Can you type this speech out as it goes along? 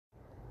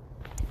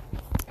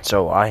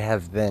So I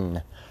have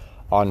been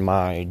on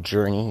my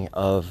journey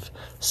of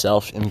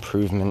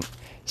self-improvement,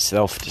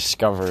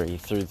 self-discovery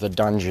through the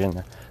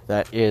dungeon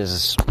that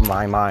is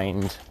my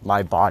mind,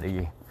 my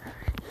body,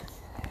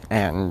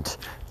 and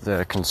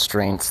the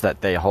constraints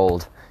that they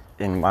hold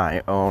in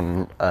my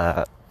own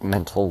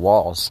mental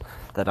walls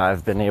that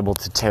I've been able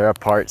to tear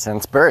apart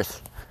since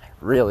birth,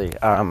 really.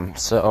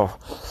 So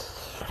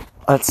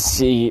let's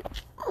see.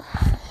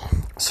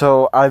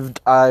 So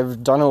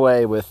I've done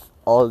away with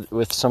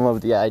some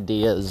of the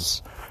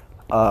ideas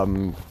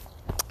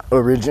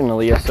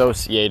originally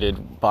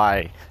associated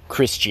by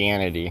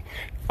Christianity,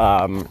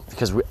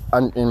 because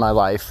in my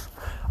life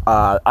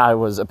I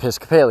was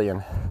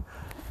Episcopalian,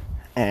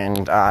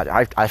 and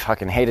I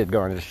fucking hated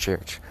going to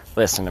church.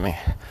 Listen to me.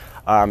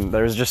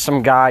 There was just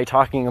some guy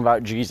talking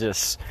about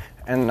Jesus,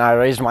 and I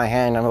raised my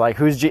hand. I'm like,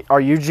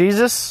 are you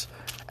Jesus?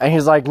 And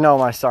he's like, no,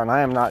 my son,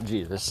 I am not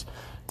Jesus.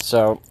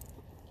 So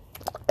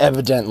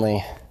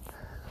evidently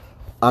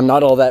I'm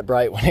not all that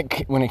bright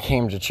when it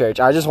came to church.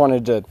 I just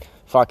wanted to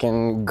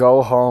fucking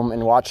go home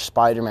and watch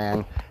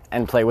Spider-Man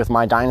and play with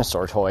my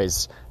dinosaur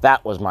toys.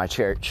 That was my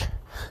church.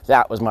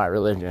 That was my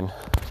religion.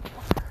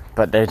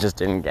 But they just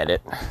didn't get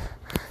it.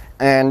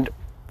 And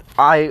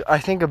I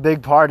think a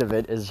big part of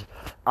it is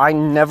I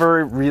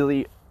never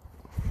really,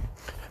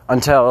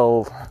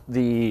 until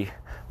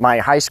my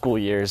high school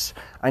years,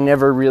 I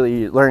never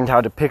really learned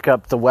how to pick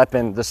up the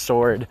weapon, the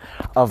sword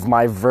of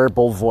my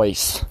verbal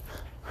voice.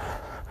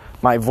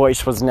 My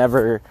voice was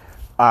never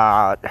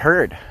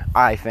heard,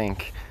 I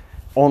think.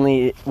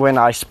 Only when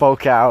I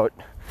spoke out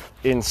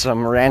in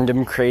some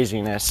random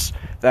craziness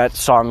that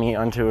saw me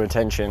unto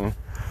attention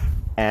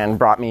and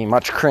brought me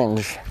much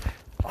cringe,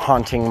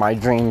 haunting my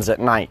dreams at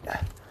night.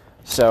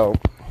 So,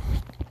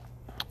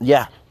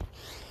 yeah.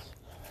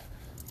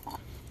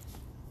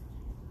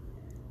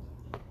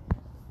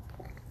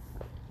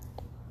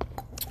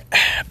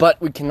 But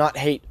we cannot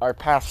hate our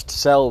past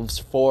selves,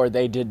 for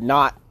they did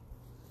not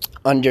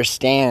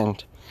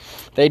understand.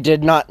 They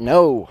did not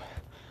know.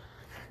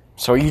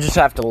 So you just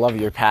have to love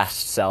your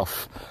past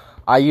self.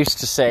 I used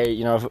to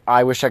say,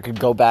 I wish I could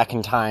go back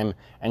in time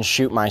and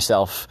shoot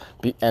myself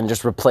and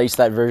just replace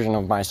that version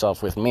of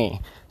myself with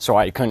me, so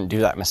I couldn't do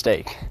that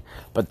mistake.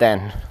 But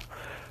then,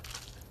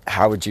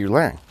 how would you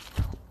learn?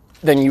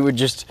 Then it would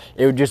just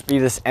be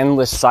this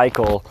endless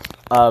cycle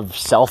of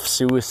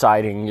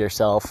self-suiciding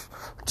yourself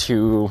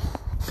to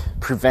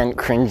prevent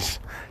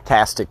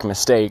cringe-tastic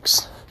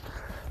mistakes.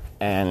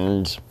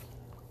 And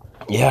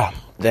yeah,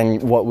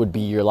 then what would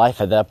be your life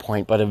at that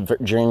point but a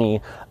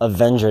journey of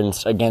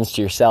vengeance against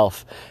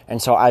yourself?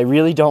 And so I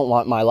really don't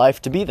want my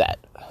life to be that.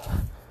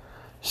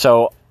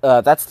 So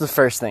that's the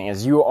first thing,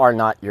 is you are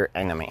not your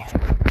enemy.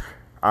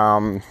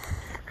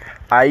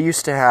 I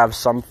used to have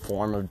some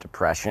form of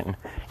depression,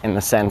 in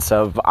the sense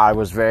of I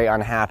was very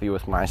unhappy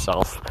with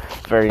myself,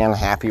 very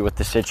unhappy with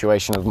the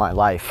situation of my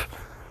life,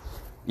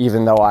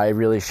 even though I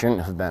really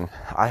shouldn't have been.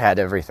 I had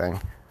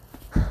everything.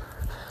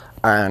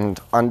 And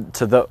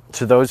to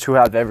those who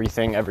have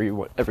everything,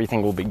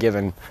 everything will be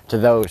given. To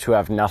those who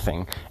have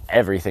nothing,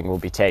 everything will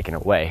be taken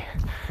away.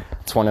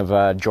 It's one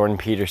of Jordan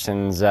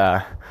Peterson's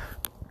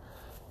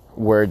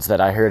words that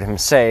I heard him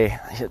say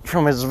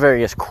from his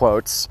various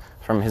quotes,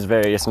 from his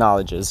various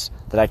knowledges,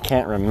 that I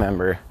can't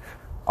remember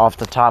off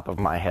the top of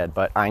my head,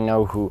 but I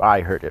know who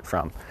I heard it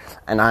from.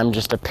 And I'm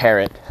just a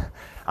parrot.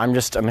 I'm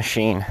just a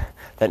machine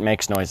that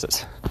makes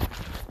noises.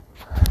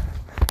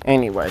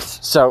 Anyways,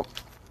 so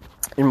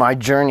in my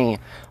journey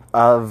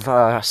of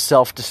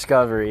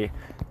self-discovery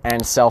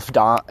and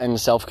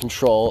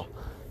self-control,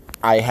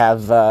 I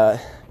have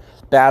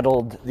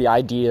battled the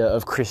idea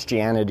of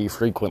Christianity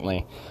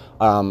frequently.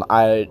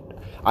 I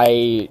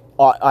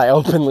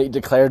openly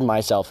declared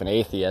myself an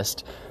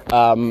atheist,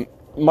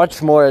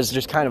 much more as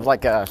just kind of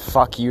like a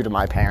fuck you to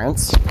my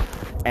parents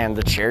and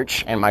the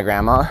church and my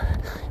grandma,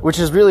 which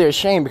is really a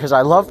shame because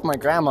I loved my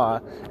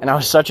grandma and I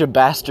was such a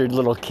bastard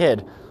little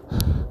kid.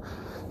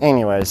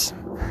 Anyways,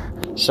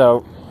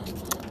 so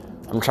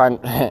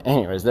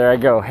anyways, there I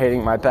go,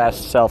 hating my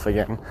past self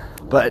again.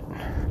 But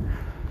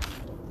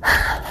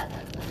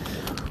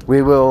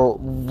we will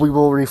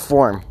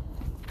reform.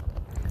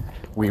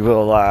 We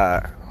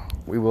will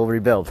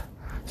rebuild.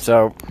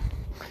 So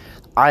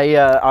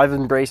I've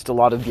embraced a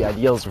lot of the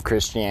ideals of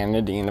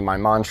Christianity into my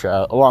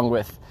mantra, along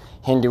with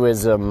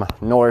Hinduism,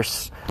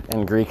 Norse,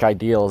 and Greek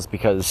ideals,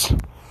 because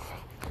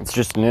it's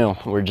just new.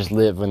 We just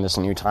live in this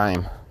new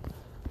time.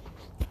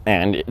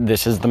 And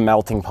this is the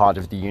melting pot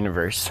of the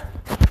universe.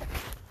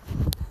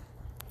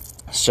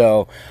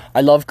 So,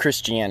 I love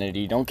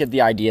Christianity. Don't get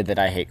the idea that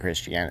I hate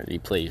Christianity,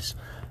 please.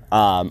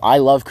 I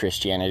love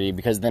Christianity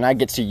because then I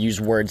get to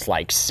use words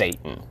like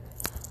Satan.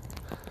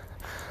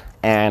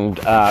 And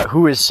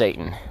who is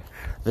Satan?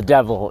 The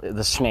devil,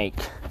 the snake.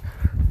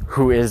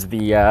 Who is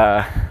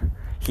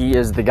he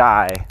is the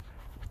guy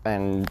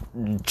and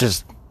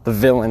just the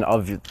villain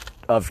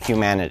of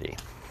humanity.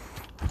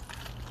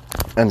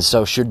 And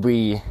so should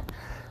we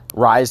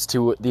rise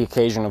to the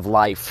occasion of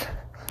life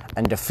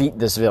and defeat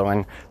this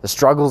villain, the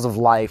struggles of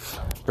life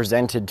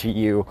presented to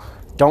you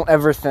Don't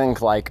ever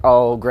think like,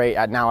 oh, great,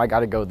 now I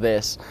gotta go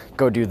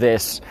do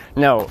this.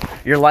 No,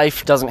 your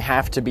life doesn't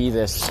have to be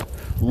this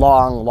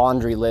long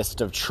laundry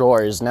list of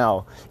chores.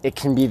 No, it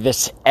can be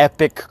this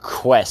epic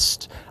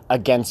quest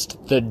against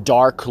the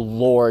Dark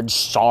Lord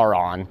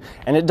Sauron.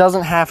 And it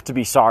doesn't have to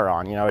be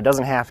Sauron, it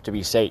doesn't have to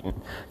be Satan,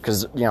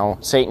 because,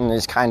 Satan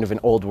is kind of an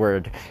old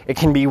word. It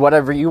can be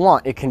whatever you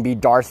want. It can be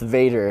Darth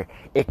Vader.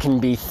 It can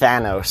be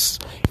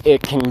Thanos.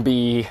 It can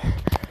be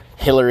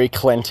Hillary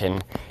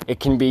Clinton. It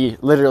can be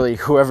literally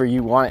whoever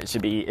you want it to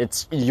be.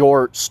 It's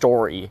your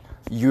story,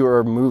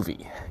 your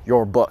movie,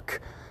 your book.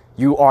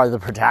 You are the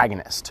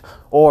protagonist.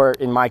 Or,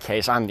 in my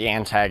case, I'm the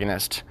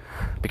antagonist,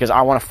 because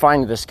I want to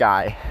find this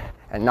guy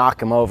and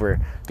knock him over,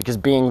 because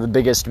being the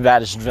biggest,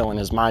 baddest villain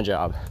is my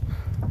job.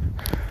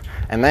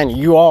 And then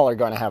you all are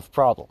going to have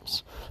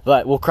problems.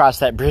 But we'll cross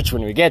that bridge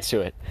when we get to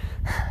it.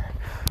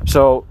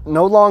 So,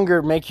 no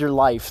longer make your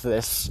life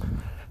this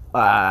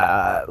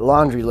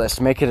laundry list.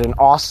 Make it an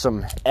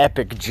awesome,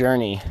 epic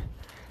journey,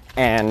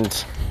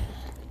 and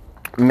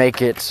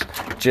make it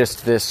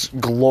just this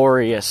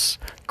glorious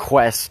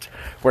quest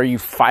where you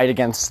fight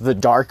against the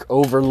dark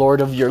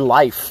overlord of your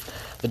life.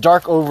 The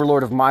dark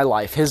overlord of my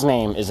life, his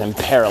name is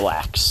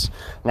Imperilax.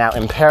 Now,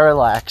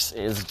 Imperilax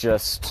is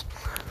just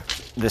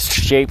this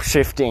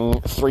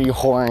shape-shifting,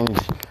 three-horned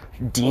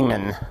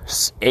demon,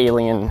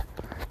 alien,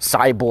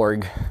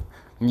 cyborg,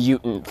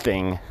 mutant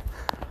thing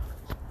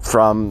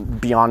from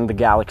beyond the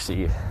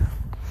galaxy.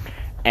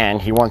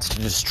 And he wants to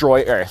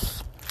destroy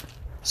Earth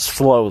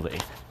slowly.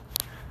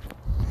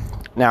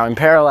 Now,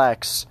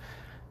 Imperilax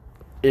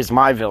is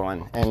my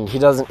villain, and he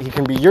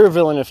can be your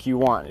villain if you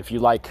want, if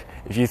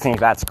you think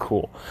that's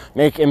cool.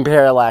 Make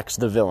Imperilax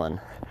the villain,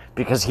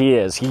 because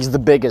he's the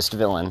biggest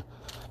villain,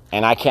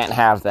 and I can't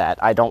have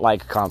that. I don't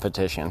like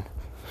competition.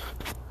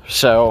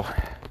 So,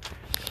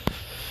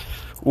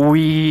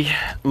 we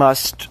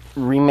must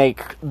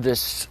remake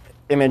this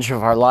image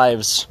of our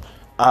lives,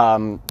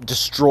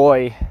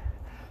 destroy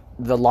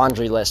the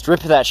laundry list,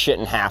 rip that shit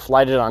in half,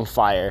 light it on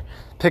fire,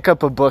 pick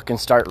up a book and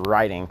start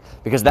writing,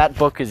 because that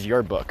book is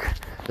your book,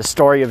 the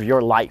story of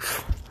your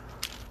life.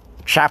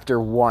 Chapter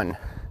 1,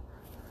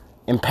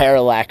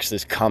 Imperilax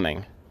is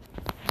coming.